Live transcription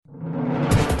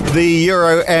The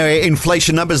euro area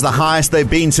inflation numbers the highest they've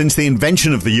been since the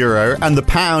invention of the euro, and the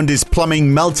pound is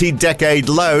plumbing multi-decade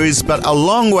lows, but a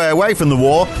long way away from the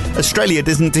war. Australia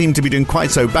doesn't seem to be doing quite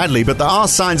so badly, but there are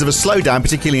signs of a slowdown,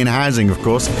 particularly in housing, of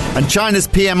course. And China's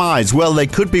PMIs, well, they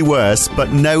could be worse,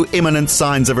 but no imminent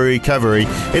signs of a recovery.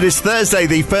 It is Thursday,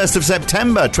 the 1st of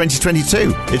September,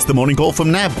 2022. It's the morning call from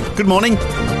NAB. Good morning.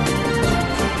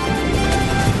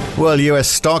 Well, US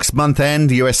stocks month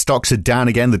end. US stocks are down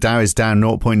again. The Dow is down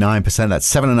 0.9%.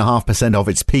 That's 7.5% off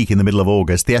its peak in the middle of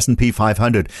August. The S&P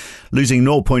 500 losing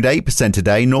 0.8%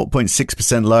 today,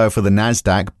 0.6% lower for the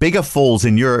Nasdaq. Bigger falls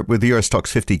in Europe, with the Euro Stoxx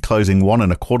 50 closing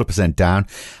 1.25% down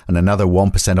and another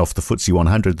 1% off the FTSE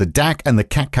 100. The DAC and the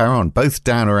CAC 40 both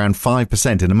down around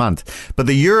 5% in a month. But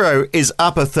the euro is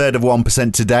up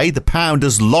 1/3% today. The pound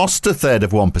has lost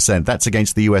 1/3%. That's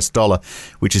against the US dollar,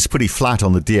 which is pretty flat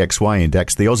on the DXY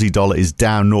index. The Aussie dollar is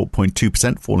down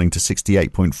 0.2%, falling to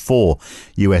 68.4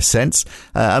 US cents.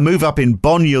 A move up in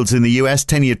bond yields in the US.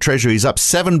 10-year Treasury is up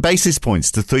 7 basis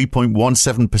points to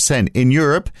 3.17%. In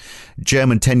Europe,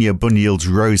 German 10-year bond yields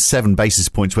rose 7 basis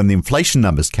points when the inflation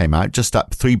numbers came out, just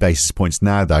up 3 basis points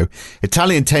now, though.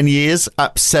 Italian 10 years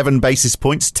up 7 basis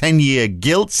points. 10-year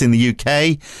gilts in the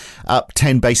UK up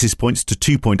 10 basis points to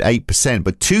 2.8%.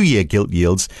 But 2-year gilt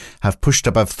yields have pushed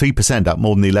above 3%, up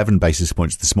more than 11 basis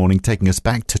points this morning, taking us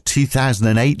back to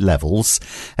 2008 levels.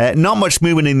 Not much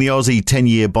movement in the Aussie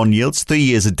 10-year bond yields. 3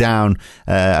 years are down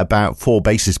about 4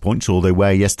 basis points, although they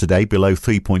were yesterday below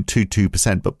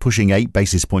 3.22%, but pushing 8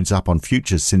 basis points up on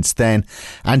futures since then.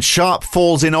 And sharp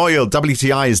falls in oil.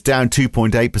 WTI is down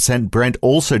 2.8%. Brent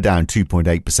also down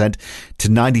 2.8% to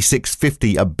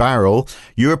 96.50 a barrel.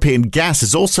 European gas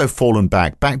has also fallen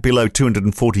back below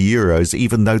 240 euros,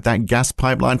 even though that gas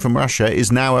pipeline from Russia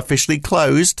is now officially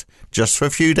closed. Just for a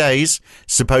few days,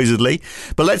 supposedly.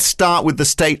 But let's start with the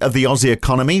state of the Aussie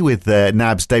economy with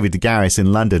NAB's David de Garis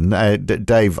in London.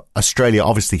 Dave, Australia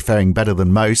obviously faring better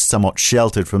than most, somewhat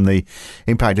sheltered from the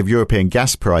impact of European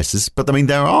gas prices. But, I mean,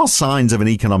 there are signs of an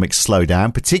economic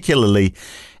slowdown, particularly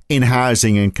in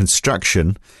housing and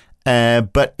construction.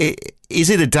 But is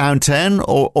it a downturn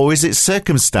or is it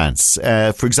circumstance?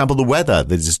 For example, the weather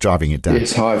that is driving it down?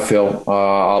 Yes, hi, Phil.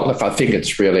 Look, I think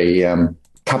it's really...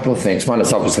 couple of things. One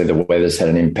is obviously the weather's had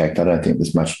an impact. I don't think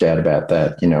there's much doubt about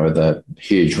that, with the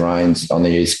huge rains on the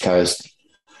East Coast.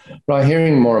 But I'm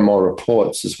hearing more and more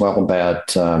reports as well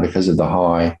about, because of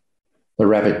the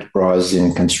rapid rise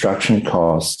in construction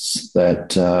costs,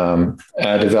 that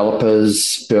our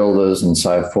developers, builders and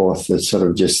so forth are sort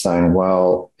of just saying,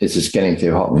 well, it's just getting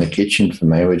too hot in the kitchen for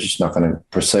me. We're just not going to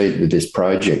proceed with this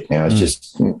project now. It's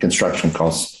just construction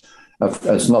costs.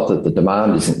 It's not that the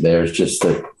demand isn't there. It's just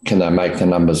that can they make the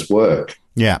numbers work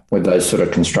with those sort of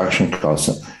construction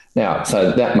costs? Now,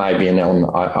 so that may be an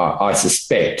element, I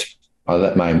suspect,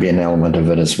 that may be an element of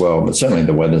it as well. But certainly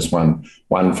the weather's one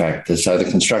factor. So the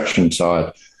construction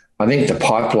side, I think the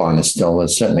pipeline is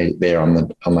certainly there on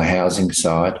the housing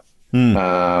side.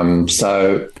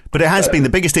 But it has been, the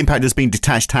biggest impact has been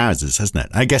detached houses, hasn't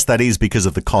it? I guess that is because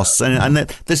of the costs. And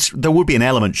there would be an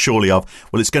element, surely, of,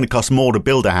 well, it's going to cost more to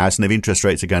build a house, and if interest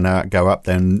rates are going to go up,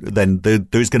 then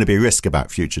there's going to be a risk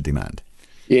about future demand.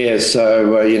 Yeah,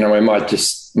 so, we might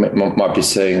be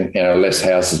seeing, less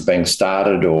houses being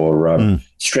started or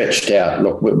stretched out.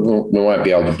 Look, we won't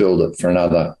be able to build it for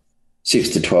another 6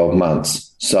 to 12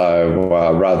 months. So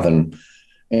rather than...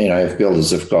 if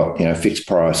builders have got, fixed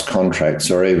price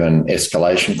contracts or even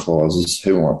escalation clauses,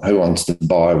 who wants to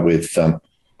buy with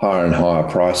higher and higher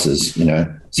prices,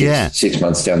 6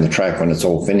 months down the track when it's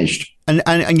all finished? And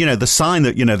the sign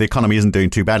that, the economy isn't doing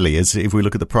too badly is if we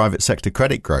look at the private sector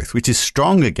credit growth, which is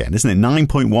strong again, isn't it?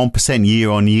 9.1% year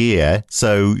on year.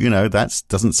 So, that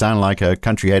doesn't sound like a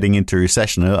country heading into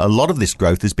recession. A lot of this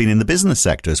growth has been in the business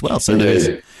sector as well. So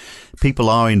people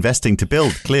are investing to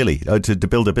build, clearly, to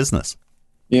build a business.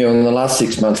 Yeah, in the last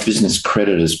 6 months, business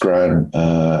credit has grown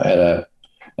at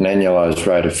an annualised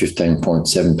rate of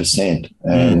 15.7%.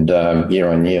 And year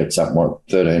on year, it's up,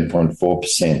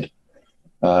 13.4%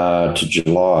 to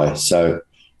July. So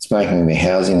it's making the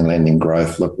housing lending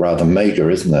growth look rather meagre,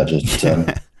 isn't it?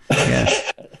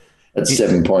 At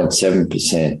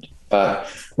 7.7%. But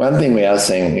one thing we are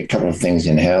seeing, a couple of things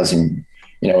in housing,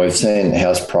 we've seen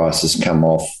house prices come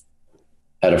off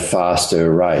at a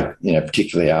faster rate,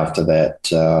 particularly after that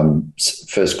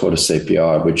first quarter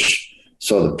CPI, which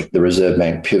saw the Reserve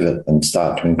Bank pivot and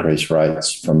start to increase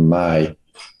rates from May,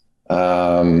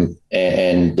 and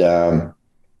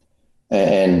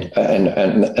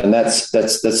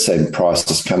that's seen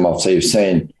prices come off. So you've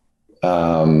seen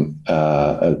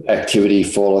activity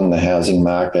fall in the housing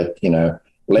market.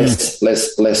 Less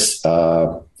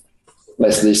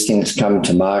less listings come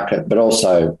to market, but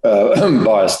also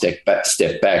buyers step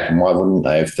back. And why wouldn't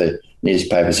they? If the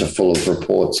newspapers are full of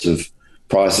reports of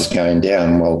prices going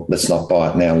down, well, let's not buy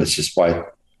it now. Let's just wait,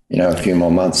 a few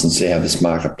more months and see how this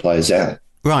market plays out.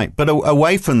 Right, but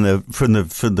away from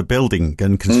the building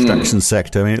and construction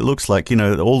sector, I mean, it looks like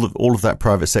all of that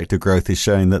private sector growth is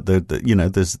showing that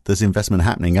there's investment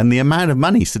happening, and the amount of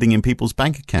money sitting in people's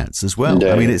bank accounts as well.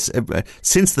 Indeed. I mean, it's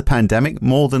since the pandemic,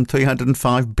 more than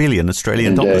 305 billion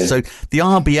Australian dollars. So the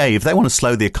RBA, if they want to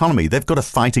slow the economy, they've got to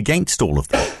fight against all of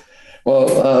that. Well,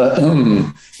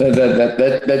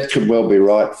 that could well be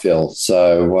right, Phil.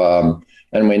 So.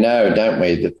 And we know, don't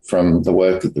we, that from the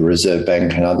work that the Reserve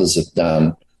Bank and others have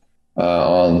done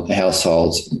on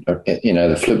households,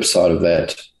 the flip side of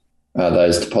that,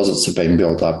 those deposits have been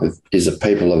built up is that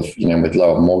people have, with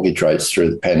lower mortgage rates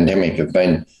through the pandemic have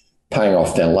been paying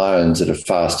off their loans at a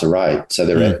faster rate. So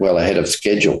they're well ahead of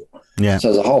schedule. Yeah.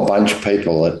 So there's a whole bunch of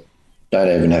people that don't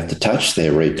even have to touch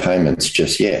their repayments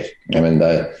just yet. I mean,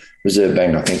 the Reserve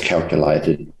Bank, I think,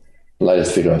 calculated. The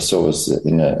latest figure I saw was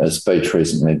in a speech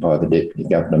recently by the Deputy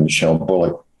Governor, Michelle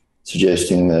Bullock,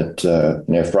 suggesting that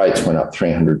if rates went up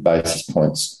 300 basis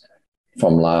points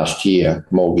from last year,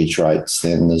 mortgage rates,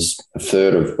 then there's a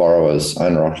third of borrowers,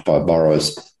 owner-occupied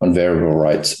borrowers on variable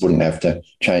rates, wouldn't have to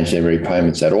change their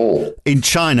repayments at all. In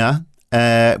China,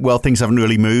 things haven't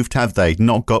really moved, have they?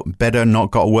 Not got better,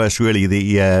 not got worse, really.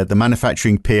 The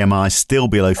manufacturing PMI still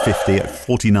below 50 at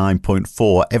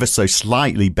 49.4, ever so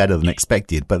slightly better than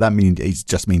expected, but that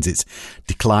just means it's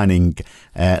declining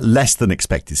less than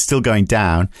expected, still going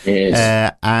down.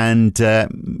 Yes. And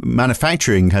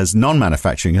non-manufacturing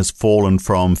has fallen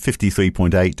from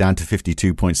 53.8 down to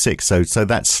 52.6. So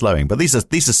that's slowing. But these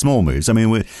are small moves. I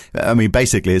mean,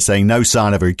 basically, it's saying no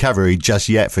sign of a recovery just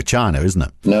yet for China, isn't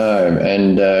it? No.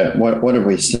 And what did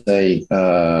we see,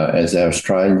 as our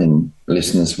Australian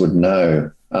listeners would know,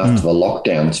 after the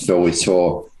lockdowns, Phil, we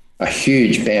saw a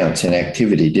huge bounce in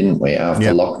activity, didn't we,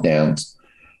 after lockdowns?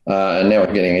 And now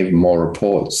we're getting even more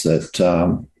reports that,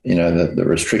 that the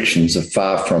restrictions are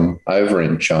far from over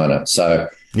in China. So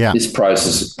this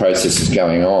process is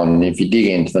going on. And if you dig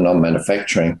into the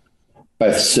non-manufacturing,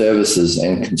 both services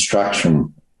and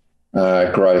construction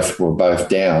growth were both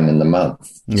down in the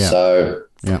month. Yeah. So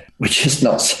we're just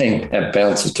not seeing that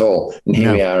bounce at all. And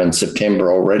here we are in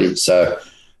September already. So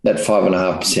that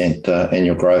 5.5%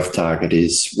 annual growth target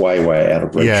is way, way out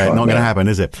of reach. Yeah, not going to happen,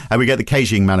 is it? And we get the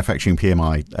Beijing manufacturing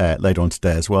PMI later on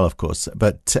today as well, of course.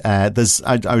 But I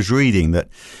was reading that,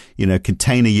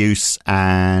 container use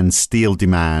and steel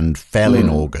demand fell in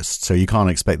August. So you can't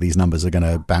expect these numbers are going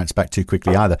to bounce back too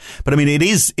quickly either. But I mean,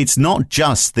 it's not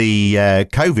just the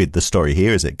COVID, the story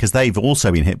here, is it? Because they've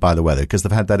also been hit by the weather because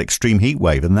they've had that extreme heat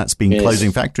wave and that's been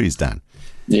closing factories down.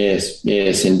 Yes,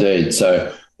 indeed.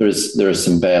 So there is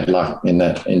some bad luck in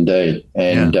that, indeed.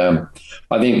 And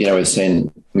I think, we've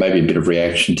seen maybe a bit of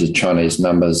reaction to Chinese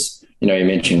numbers. You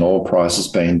mentioned oil prices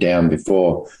being down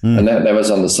before, and that was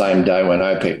on the same day when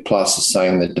OPEC Plus is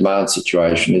saying the demand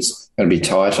situation is going to be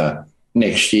tighter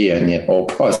next year, and yet oil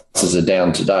prices are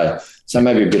down today. So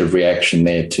maybe a bit of reaction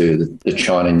there to the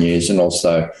China news, and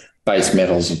also base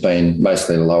metals have been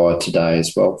mostly lower today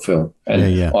as well, Phil, and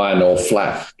iron ore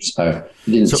flat. So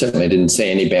certainly didn't see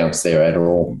any bounce there at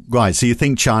all. Right. So you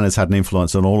think China's had an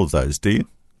influence on all of those, do you?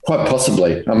 Quite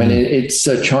possibly. I mean, it's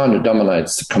China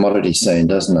dominates the commodity scene,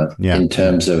 doesn't it, in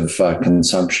terms of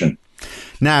consumption.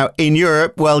 Now, in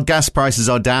Europe, gas prices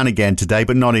are down again today,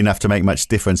 but not enough to make much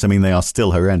difference. I mean, they are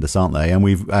still horrendous, aren't they? And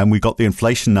we've got the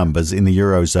inflation numbers in the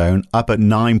Eurozone up at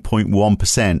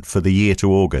 9.1% for the year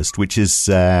to August, which is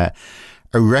a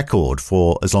record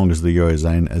for as long as the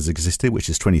Eurozone has existed, which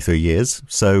is 23 years.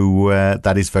 So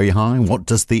that is very high. What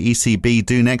does the ECB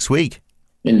do next week?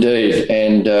 Indeed.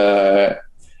 And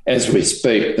as we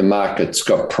speak, the market's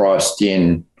got priced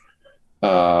in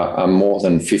a more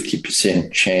than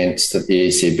 50% chance that the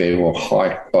ECB will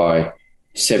hike by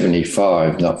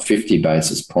 75, not 50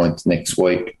 basis points next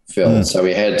week, Phil. So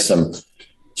we had some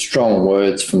strong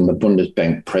words from the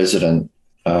Bundesbank president.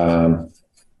 I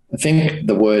think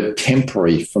the word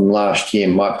temporary from last year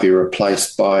might be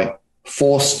replaced by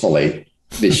forcefully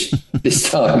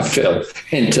this time, Phil,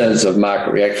 in terms of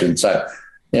market reaction. So,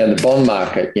 the bond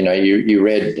market, you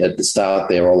read at the start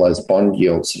there all those bond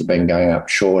yields that have been going up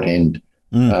short end,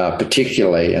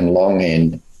 particularly, and long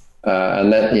end.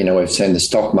 And that, we've seen the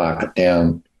stock market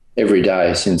down every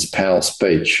day since Powell's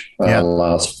speech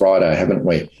last Friday, haven't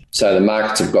we? So the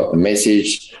markets have got the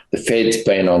message. The Fed's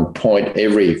been on point.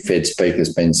 Every Fed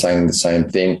speaker's been saying the same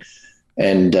thing.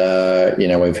 And,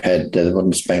 we've had the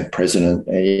Bundesbank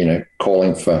president,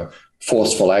 calling for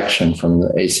forceful action from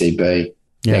the ECB.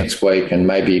 next week, and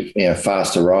maybe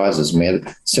faster rises. And we had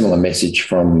a similar message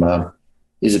from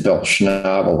Isabel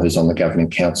Schnabel, who's on the governing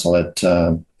council at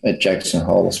Jackson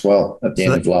Hole as well at the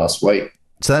end of last week.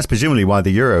 So that's presumably why the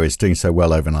euro is doing so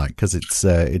well overnight, because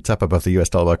it's up above the US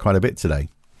dollar by quite a bit today.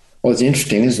 Well, it's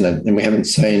interesting, isn't it? And we haven't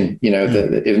seen,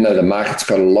 even though the market's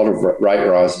got a lot of rate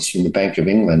rises from the Bank of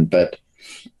England, but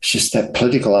it's just that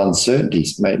political uncertainty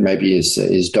maybe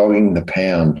is dogging the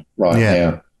pound right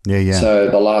now. Yeah. So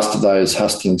the last of those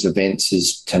hustings events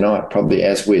is tonight, probably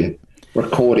as we're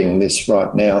recording this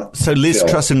right now. So Liz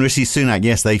Truss and Rishi Sunak,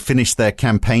 yes, they finished their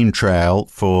campaign trail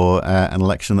for an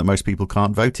election that most people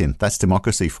can't vote in. That's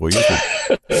democracy for you, isn't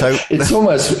it? So it's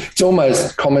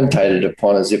almost commentated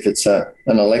upon as if it's an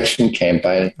election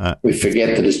campaign. We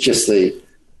forget that it's just the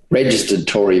registered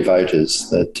Tory voters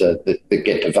that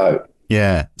get to vote.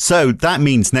 Yeah. So that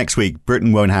means next week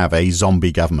Britain won't have a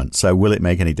zombie government. So will it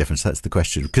make any difference? That's the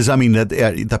question. Because, I mean,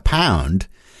 the pound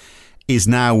is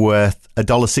now worth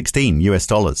 $1.16 US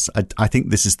dollars. I think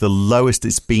this is the lowest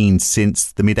it's been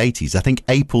since the mid-'80s. I think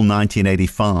April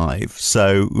 1985.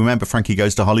 So remember Frankie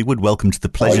Goes to Hollywood? Welcome to the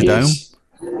Pleasure Dome.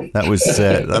 That was it's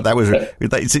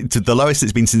the lowest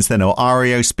it's been since then. Or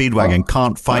REO Speedwagon,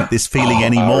 Can't Fight This Feeling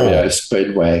Anymore. REO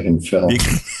Speedwagon film.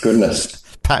 Goodness.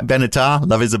 Pat Benatar,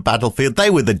 Love is a Battlefield.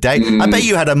 They were the day. I bet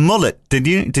you had a mullet, didn't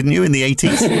you, in the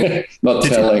 80s? Not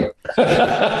telling.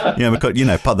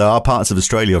 Because, there are parts of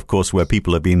Australia, of course, where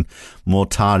people have been more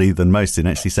tardy than most in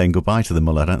actually saying goodbye to the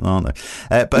mullet, aren't they?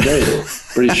 But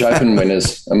British Open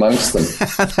winners amongst them.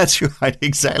 That's right,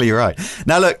 exactly right.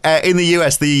 Now, look, in the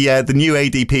US, the new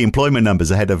ADP employment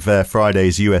numbers ahead of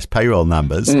Friday's US payroll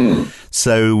numbers.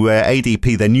 So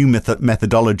ADP, their new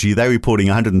methodology, they're reporting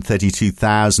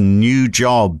 132,000 new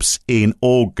jobs in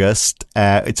August.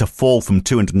 It's a fall from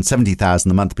 270,000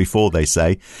 the month before, they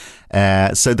say.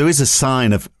 So there is a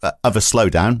sign of a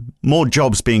slowdown, more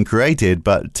jobs being created,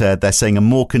 but they're saying a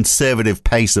more conservative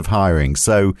pace of hiring.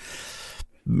 So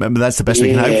that's the best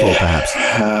we can hope for,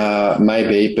 perhaps.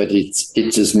 Maybe, but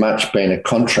it's as much been a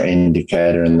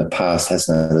contraindicator in the past,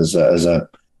 hasn't it,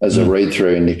 as a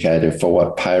read-through indicator for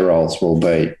what payrolls will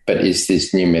be. But is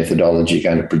this new methodology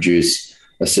going to produce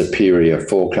a superior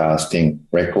forecasting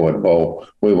record? Well,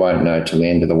 we won't know till the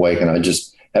end of the week. And I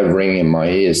just have ringing in my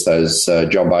ears those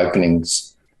job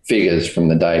openings figures from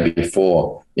the day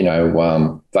before,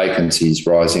 vacancies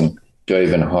rising to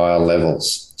even higher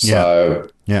levels. So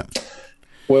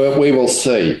we will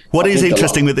see. What is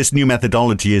interesting with this new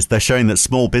methodology is they're showing that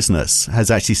small business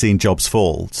has actually seen jobs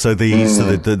fall. So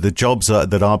the jobs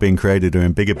that are being created are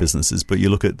in bigger businesses, but you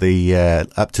look at the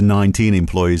up to 19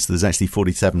 employees, there's actually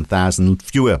 47,000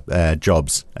 fewer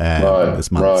jobs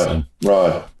this month.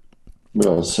 Right.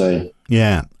 We'll see.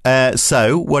 Yeah.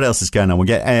 So what else is going on? We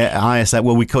get ISM.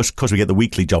 Well, of course, we get the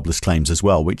weekly jobless claims as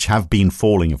well, which have been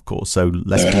falling, of course. So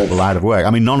less people out of work. I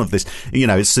mean, none of this,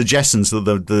 it suggests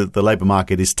that the labour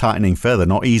market is tightening further,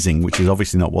 not easing, which is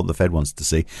obviously not what the Fed wants to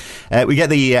see. We get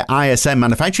the ISM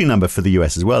manufacturing number for the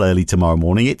US as well early tomorrow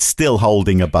morning. It's still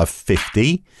holding above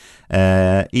 50.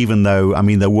 Even though,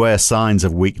 there were signs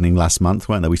of weakening last month,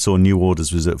 weren't there? We saw new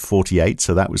orders was at 48,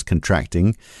 so that was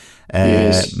contracting.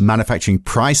 Yes. Manufacturing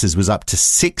prices was up to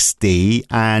 60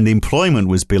 and employment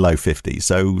was below 50.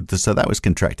 So that was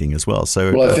contracting as well.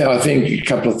 So, I think a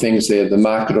couple of things there. The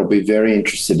market will be very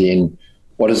interested in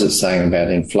what is it saying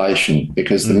about inflation,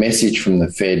 because the message from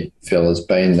the Fed, Phil, has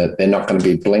been that they're not going to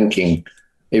be blinking,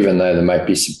 even though there might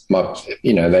be,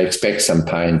 they expect some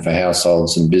pain for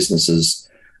households and businesses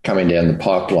coming down the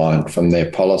pipeline from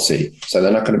their policy. So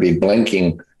they're not going to be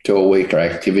blinking to a weaker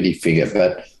activity figure.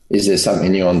 But is there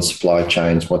something new on supply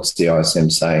chains? What's the ISM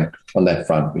saying on that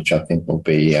front, which I think will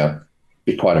be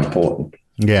quite important.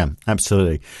 Yeah,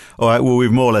 absolutely. All right. Well,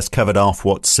 we've more or less covered off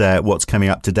what's coming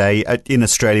up today. In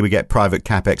Australia, we get private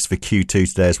capex for Q2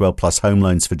 today as well, plus home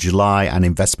loans for July and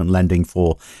investment lending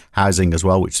for housing as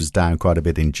well, which was down quite a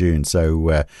bit in June.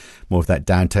 So more of that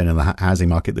downturn in the housing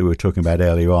market that we were talking about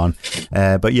earlier on.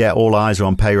 But yeah, all eyes are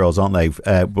on payrolls, aren't they?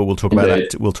 But we'll talk about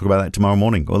that. We'll talk about that tomorrow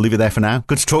morning. We'll leave it there for now.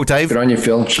 Good to talk, Dave. Good on you,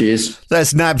 Phil. Cheers.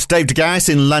 That's NAB's Dave de Garis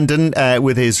in London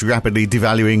with his rapidly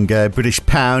devaluing British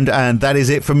pound. And that is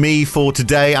it from me for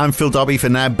today. I'm Phil Dobby for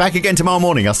now. Back again tomorrow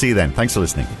morning. I'll see you then. Thanks for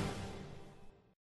listening.